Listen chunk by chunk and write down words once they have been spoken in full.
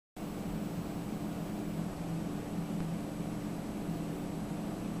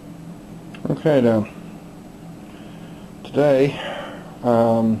Okay then, today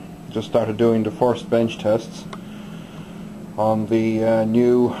just started doing the first bench tests on the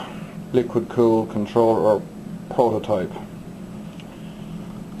new liquid cool controller prototype.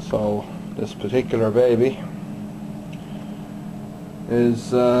 So this particular baby is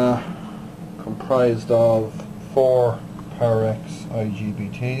comprised of 4 PowerX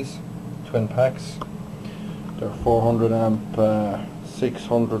IGBTs, twin packs. They're 400 amp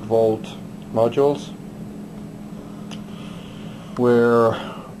 600 volt modules. We're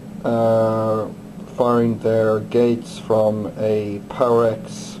firing their gates from a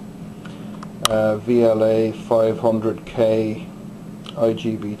PowerX VLA 500K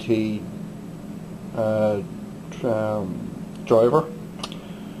IGBT driver,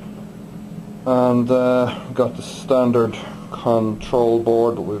 and got the standard control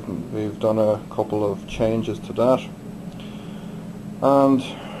board. We've done a couple of changes to that, and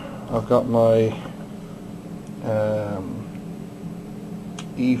I've got my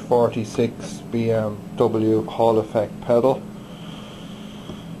E46 BMW Hall effect pedal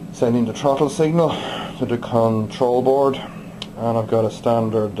sending the throttle signal to the control board, and I've got a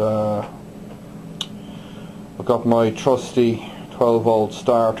standard I've got my trusty 12 volt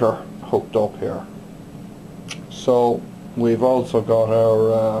starter hooked up here. So we've also got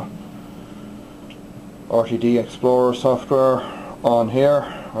our RTD Explorer software on here.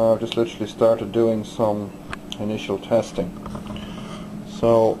 I've just literally started doing some initial testing.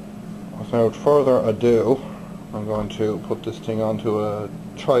 So without further ado, I'm going to put this thing onto a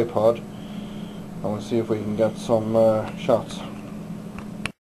tripod and we'll see if we can get some shots.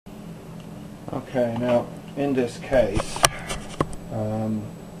 Okay, now in this case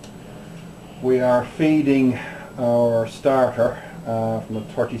we are feeding our starter from a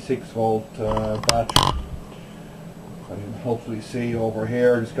 36 volt battery. You can hopefully see over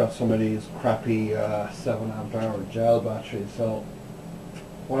here it's got some of these crappy 7 amp hour gel batteries. So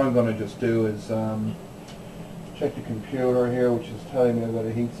what I'm going to just do is check the computer here, which is telling me I've got a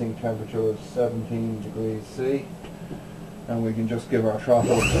heatsink temperature of 17 degrees C, and we can just give our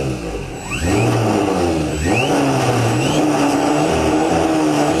throttle.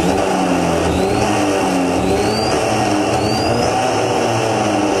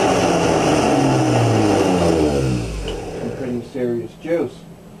 Serious juice.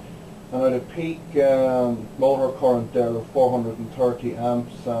 Now at a peak motor current there of 430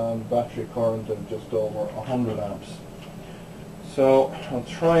 amps and battery current of just over 100 amps. So I'll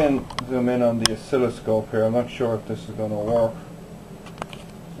try and zoom in on the oscilloscope here. I'm not sure if this is going to work.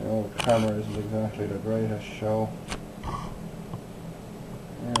 The old camera isn't exactly the greatest show.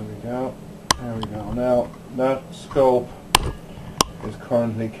 There we go. There we go. Now that scope is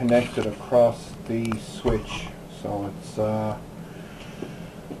currently connected across the switch. So it's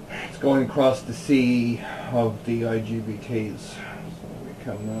going across the C of the IGBTs. So we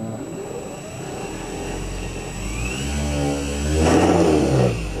can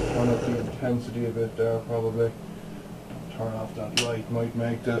turn up the intensity a bit there, probably. Turn off that light, might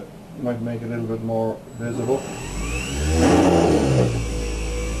make it a little bit more visible.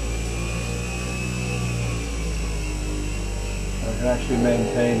 I can actually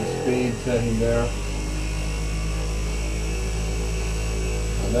maintain the speed setting there.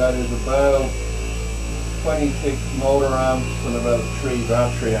 That is about 26 motor amps and about 3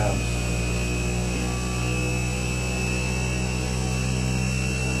 battery amps.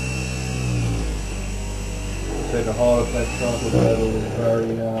 I'd say the Hall effect throttle pedal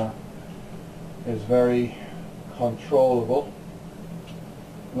is very controllable.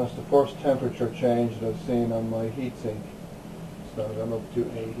 And that's the first temperature change that I've seen on my heatsink. So I'm up to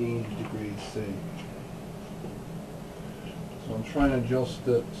 18 degrees C. So I'm trying to adjust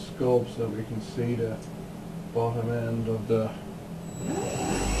the scope so that we can see the bottom end of the... I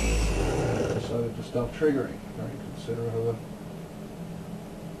decided to stop triggering. Very considerate of it.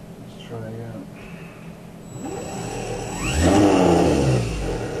 Let's try again.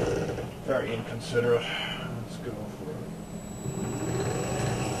 Very inconsiderate. Let's go for it.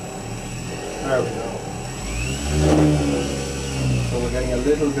 There we go. So we're getting a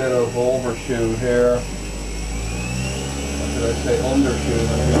little bit of overshoot here. Did I say undershoot?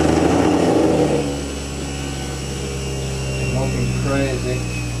 Nothing crazy.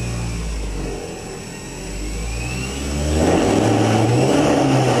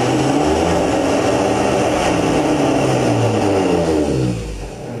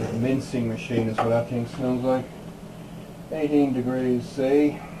 And a mincing machine is what that thing sounds like. 18 degrees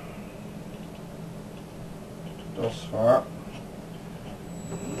C thus far.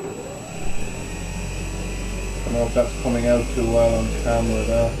 I don't know if that's coming out too well on camera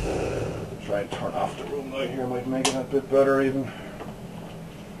there. try and turn off the room light here, might make it a bit better even.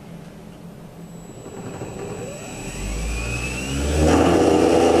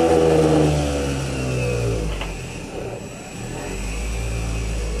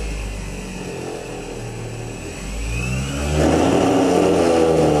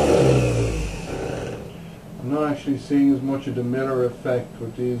 Actually seeing as much of the Miller effect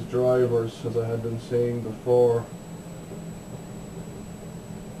with these drivers as I had been seeing before.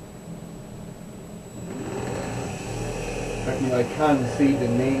 Certainly I can see the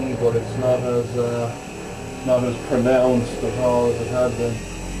knee, but it's not as pronounced at all as it had been.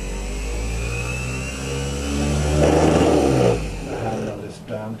 The hand on this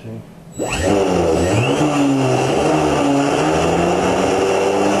damn thing.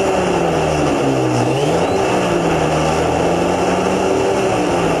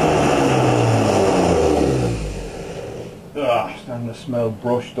 Starting to smell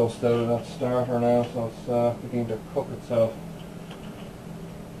brush dust out of that starter now, so it's beginning to cook itself.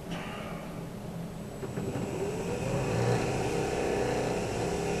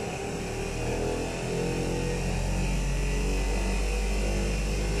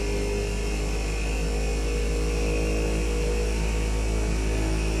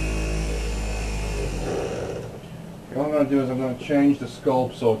 What I'm going to do is I'm going to change the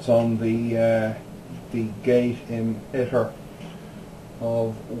scope so it's on the gate emitter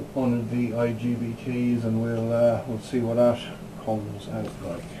of one of the IGBTs, and we'll see what that comes out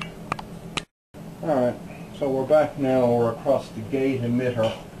like. Alright, so we're back now, we're across the gate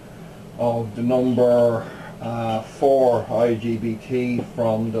emitter of the number 4 IGBT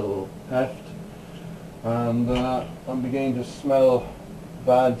from the left, and I'm beginning to smell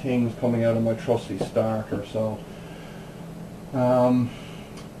bad things coming out of my trusty starter, so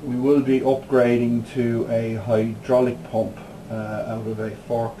we will be upgrading to a hydraulic pump out of a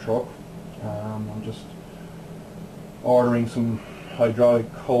fork truck. I'm just ordering some hydraulic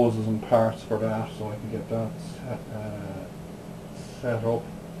hoses and parts for that so I can get that set up,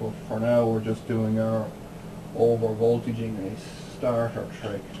 but for now we're just doing our over voltaging a starter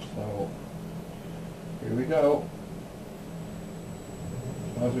trick. So here we go.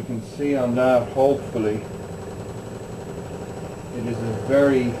 As we can see on that, hopefully it is a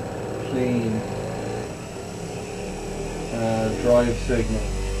very clean drive signal.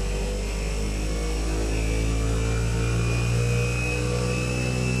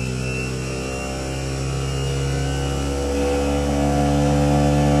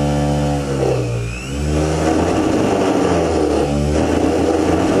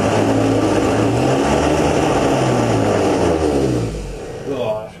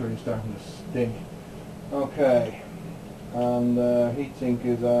 Oh, that's really starting to stink. Okay. And heatsink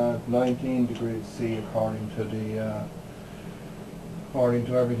is at 19 degrees C according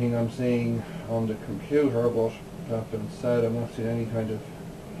to everything I'm seeing on the computer, but that being said, I'm not seeing any kind of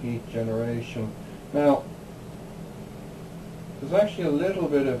heat generation. Now, there's actually a little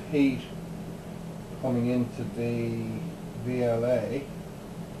bit of heat coming into the VLA,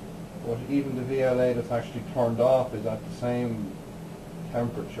 but even the VLA that's actually turned off is at the same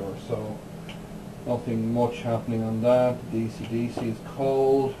temperature, so nothing much happening on that. DC is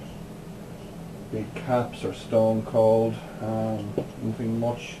cold. Big caps are stone cold. Nothing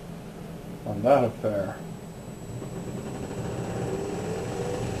much on that affair.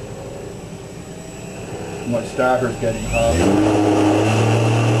 My starter's getting hot.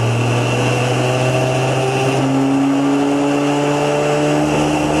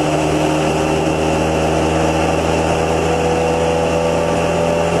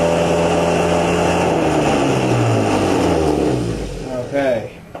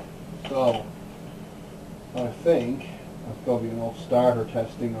 Starter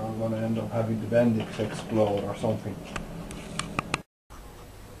testing, or I'm going to end up having the Bendix explode or something.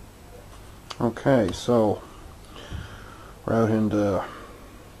 Okay, so we're out in the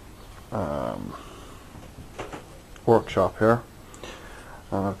workshop here,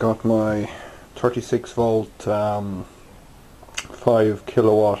 and I've got my 36 volt 5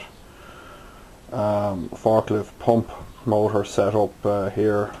 kilowatt forklift pump motor set up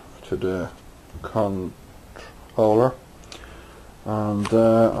here to the controller. And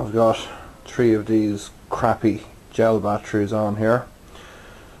I've got 3 of these crappy gel batteries on here,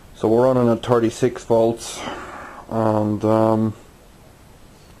 so we're running at 36 volts, and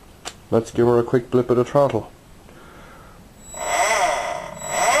let's give her a quick blip of the throttle.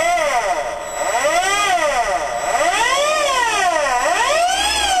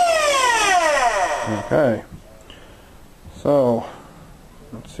 Okay, so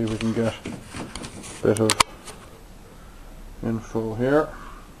let's see if we can get a bit of info here.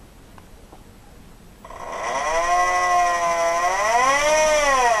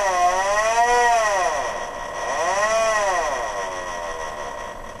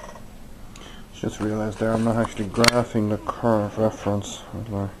 Just realised there I'm not actually graphing the current reference.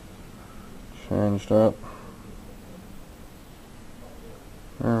 I'll change that.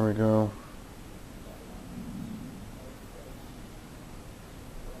 There we go.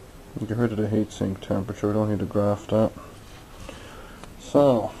 Get rid of the heatsink temperature, we don't need to graph that.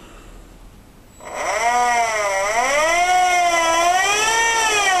 So,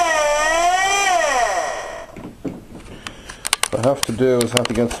 what I have to do is have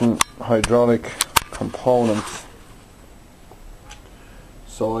to get some hydraulic components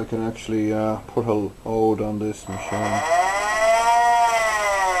so I can actually put a load on this machine.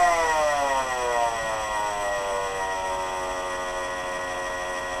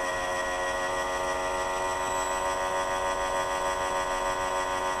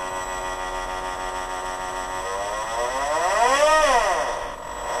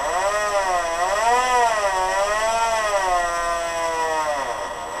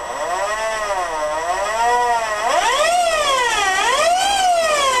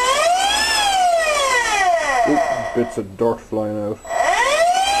 Bits of dirt flying out.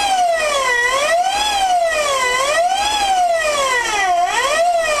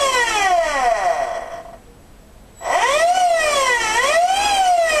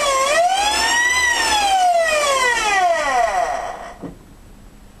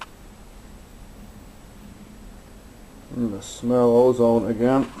 And the smell ozone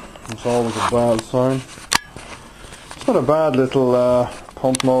again. It's always a bad sign. It's not a bad little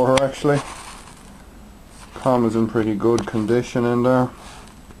pump motor actually. Comm is in pretty good condition in there,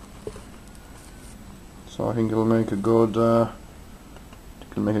 so I think it'll make a good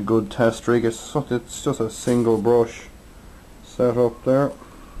test rig. It's just a single brush setup there.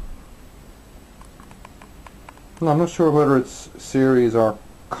 And I'm not sure whether it's series or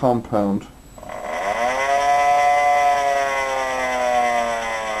compound.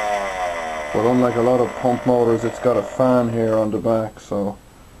 But unlike a lot of pump motors, it's got a fan here on the back, so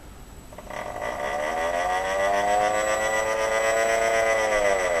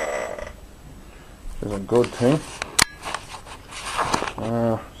is a good thing.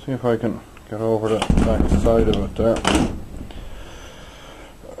 See if I can get over the back side of it there.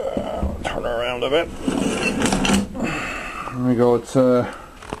 Turn around a bit. There we go. It's do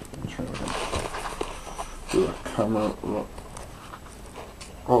a camera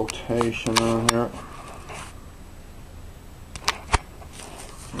rotation on here.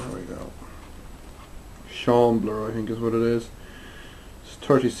 There we go. Chambler, I think is what it is.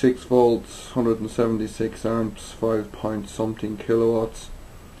 36 volts, 176 amps, 5 point something kilowatts.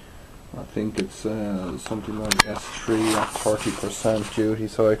 I think it's something like S3 at 30% duty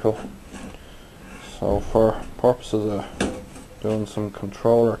cycle. So for purposes of doing some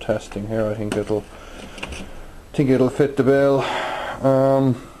controller testing here, I think it'll fit the bill.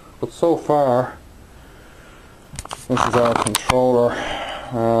 But so far, this is our controller.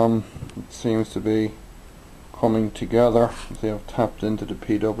 It seems to be coming together. See, I've tapped into the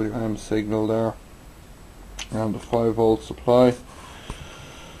PWM signal there and the 5 volt supply.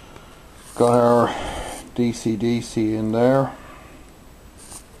 Got our DC-DC in there.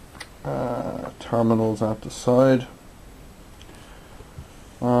 Terminals at the side,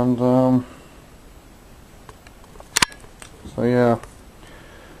 and so yeah,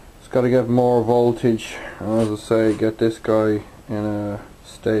 it's got to get more voltage, and as I say, get this guy in a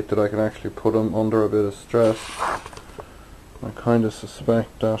state that I can actually put him under a bit of stress. I kind of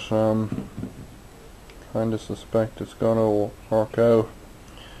suspect that it's gonna work out,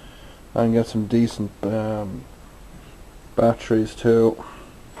 and get some decent batteries too.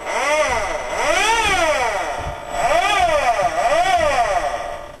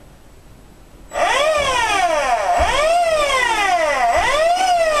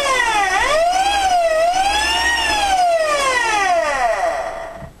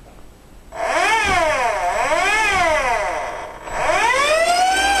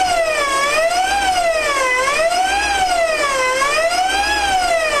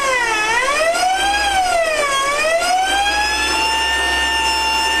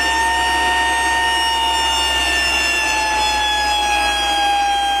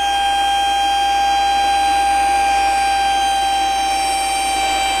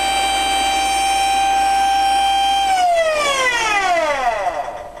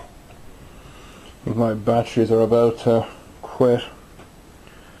 My batteries are about to quit,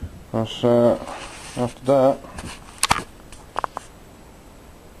 but after that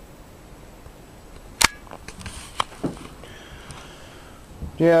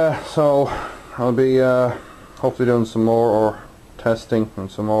yeah, so I'll be hopefully doing some more testing and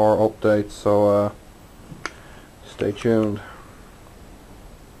some more updates, so stay tuned.